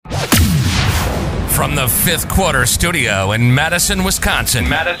From the Fifth Quarter Studio in Madison, Wisconsin.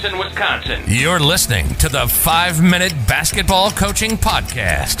 You're listening to the 5-Minute Basketball Coaching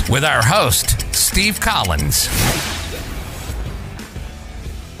Podcast with our host, Steve Collins.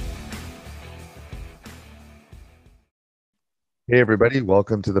 Hey, everybody.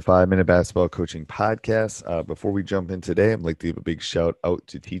 Welcome to the 5-Minute Basketball Coaching Podcast. Before we jump in today, I'd like to give a big shout out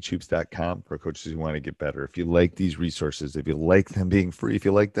to teachhoops.com for coaches who want to get better. If you like these resources, if you like them being free, if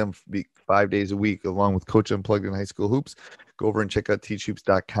you like them 5 days a week, along with Coach Unplugged in High School Hoops, go over and check out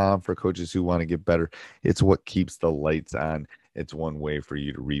teachhoops.com for coaches who want to get better. It's what keeps the lights on. It's one way for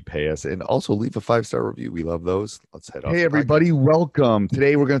you to repay us, and also leave a 5-star review. We love those. Let's head off. Hey, everybody. Welcome.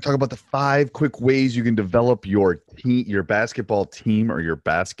 Today, we're going to talk about the 5 quick ways you can develop your team, your basketball team, or your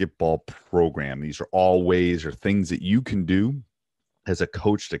basketball program. These are all ways or things that you can do as a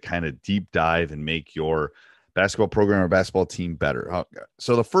coach to kind of deep dive and make your basketball program or basketball team better.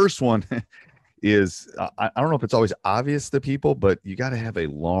 So the first one is, I don't know if it's always obvious to people, but you got to have a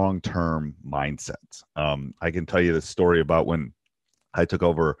long-term mindset. I can tell you the story about when I took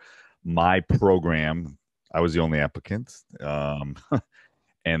over my program. I was the only applicant,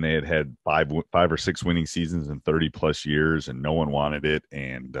 and they had 5 or 6 winning seasons in 30 plus years, and no one wanted it.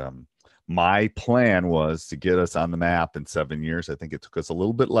 And my plan was to get us on the map in 7 years. I think it took us a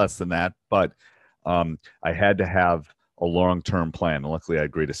little bit less than that, but I had to have a long-term plan. And luckily, I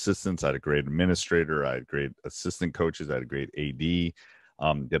had great assistants. I had a great administrator. I had great assistant coaches. I had a great AD.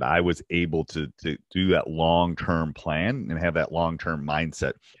 That I was able to do that long-term plan and have that long-term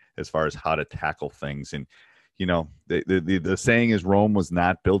mindset as far as how to tackle things. And you know, the saying is Rome was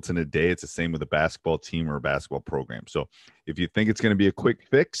not built in a day. It's the same with a basketball team or a basketball program. So if you think it's going to be a quick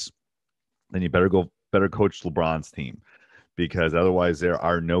fix, then you better coach LeBron's team. Because otherwise there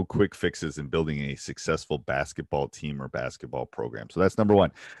are no quick fixes in building a successful basketball team or basketball program. So that's number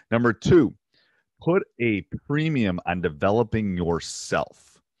one. Number two, put a premium on developing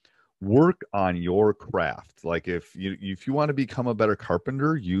yourself. Work on your craft. Like if you want to become a better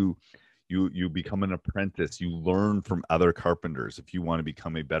carpenter, you become an apprentice. You learn from other carpenters. If you want to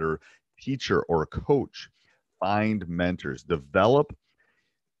become a better teacher or a coach, find mentors. Develop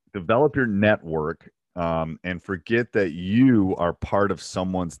your network. And forget that you are part of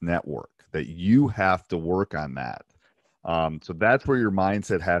someone's network, that you have to work on that. So that's where your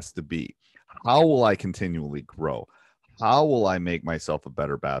mindset has to be. How will I continually grow? How will I make myself a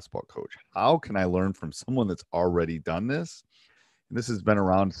better basketball coach? How can I learn from someone that's already done this? And this has been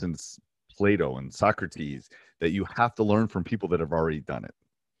around since Plato and Socrates, that you have to learn from people that have already done it.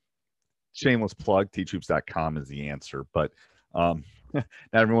 Shameless plug, teachhoops.com is the answer, but not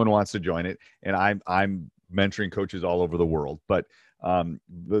everyone wants to join it, and I'm mentoring coaches all over the world. But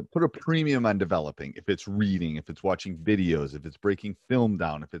put a premium on developing. If it's reading, if it's watching videos, if it's breaking film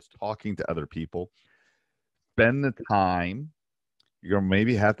down, if it's talking to other people, spend the time. You're gonna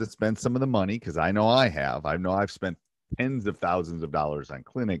maybe have to spend some of the money, because I know I've spent tens of thousands of dollars on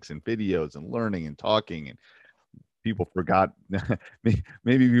clinics and videos and learning and talking. And people forgot.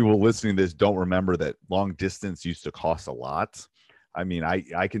 Maybe people listening to this don't remember that long distance used to cost a lot. I mean,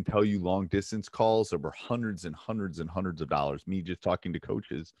 I can tell you long distance calls that were hundreds and hundreds and hundreds of dollars, me just talking to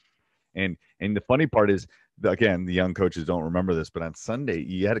coaches. And the funny part is, again, the young coaches don't remember this, but on Sunday,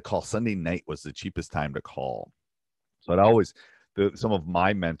 you had to call. Sunday night was the cheapest time to call. So some of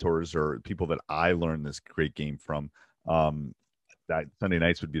my mentors or people that I learned this great game from, that Sunday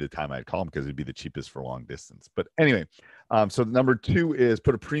nights would be the time I'd call them, because it'd be the cheapest for long distance. But anyway, so number 2 is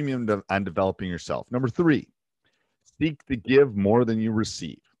put a premium on developing yourself. Number 3, seek to give more than you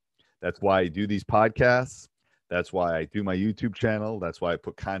receive. That's why I do these podcasts. That's why I do my YouTube channel. That's why I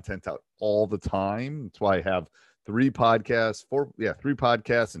put content out all the time. That's why I have 3 podcasts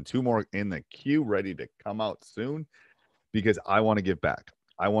and 2 more in the queue ready to come out soon, because I want to give back.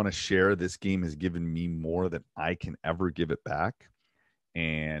 I want to share. This game has given me more than I can ever give it back.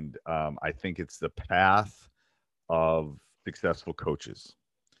 And I think it's the path of successful coaches.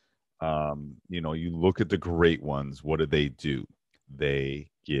 You look at the great ones. What do? They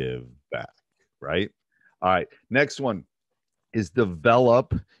give back, right? All right. Next one is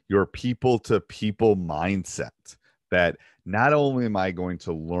develop your people-to-people mindset, that not only am I going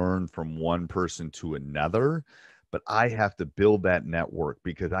to learn from one person to another, but I have to build that network,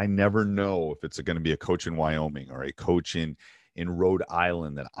 because I never know if it's going to be a coach in Wyoming or a coach in Rhode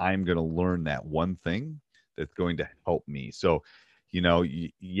Island, that I'm going to learn that one thing that's going to help me. So,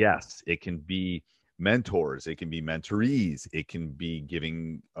 yes, it can be mentors, it can be mentorees, it can be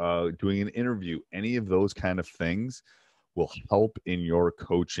doing an interview. Any of those kind of things will help in your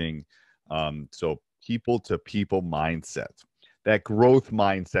coaching. So people to people mindset. that growth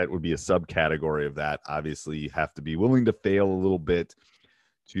mindset would be a subcategory of that. Obviously, you have to be willing to fail a little bit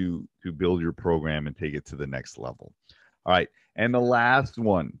to build your program and take it to the next level. All right. And the last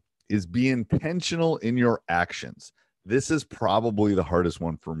one is be intentional in your actions. This is probably the hardest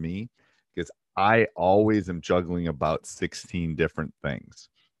one for me because I always am juggling about 16 different things.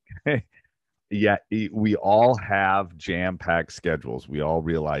 Yeah, we all have jam-packed schedules. We all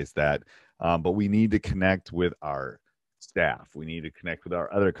realize that. But we need to connect with our staff. We need to connect with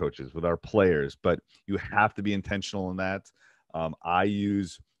our other coaches, with our players. But you have to be intentional in that. I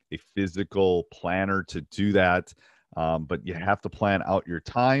use a physical planner to do that. But you have to plan out your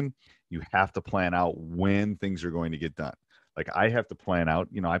time. You have to plan out when things are going to get done. Like I have to plan out,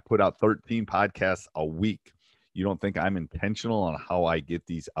 I put out 13 podcasts a week. You don't think I'm intentional on how I get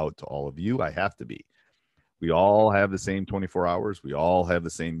these out to all of you? I have to be. We all have the same 24 hours. We all have the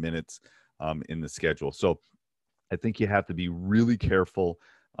same minutes in the schedule. So I think you have to be really careful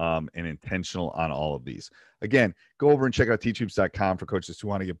and intentional on all of these. Again, go over and check out teachhoops.com for coaches who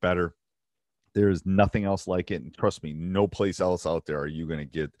want to get better. There is nothing else like it. And trust me, no place else out there are you going to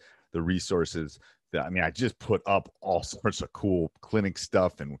get the resources that, I just put up all sorts of cool clinic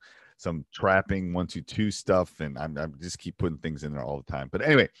stuff and some trapping 122 stuff. And I'm just keep putting things in there all the time. But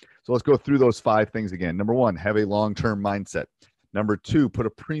anyway, so let's go through those 5 things again. Number 1, have a long-term mindset. Number 2, put a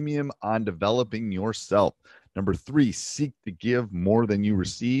premium on developing yourself. Number 3, seek to give more than you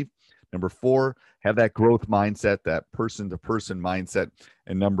receive. Number 4, have that growth mindset, that person-to-person mindset.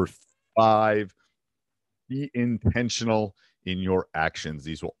 And number 5, be intentional in your actions.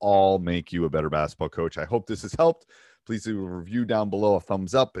 These will all make you a better basketball coach. I hope this has helped. Please leave a review down below, a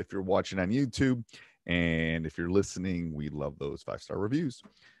thumbs up if you're watching on YouTube. And if you're listening, we love those 5-star reviews.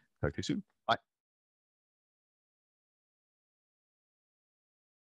 Talk to you soon.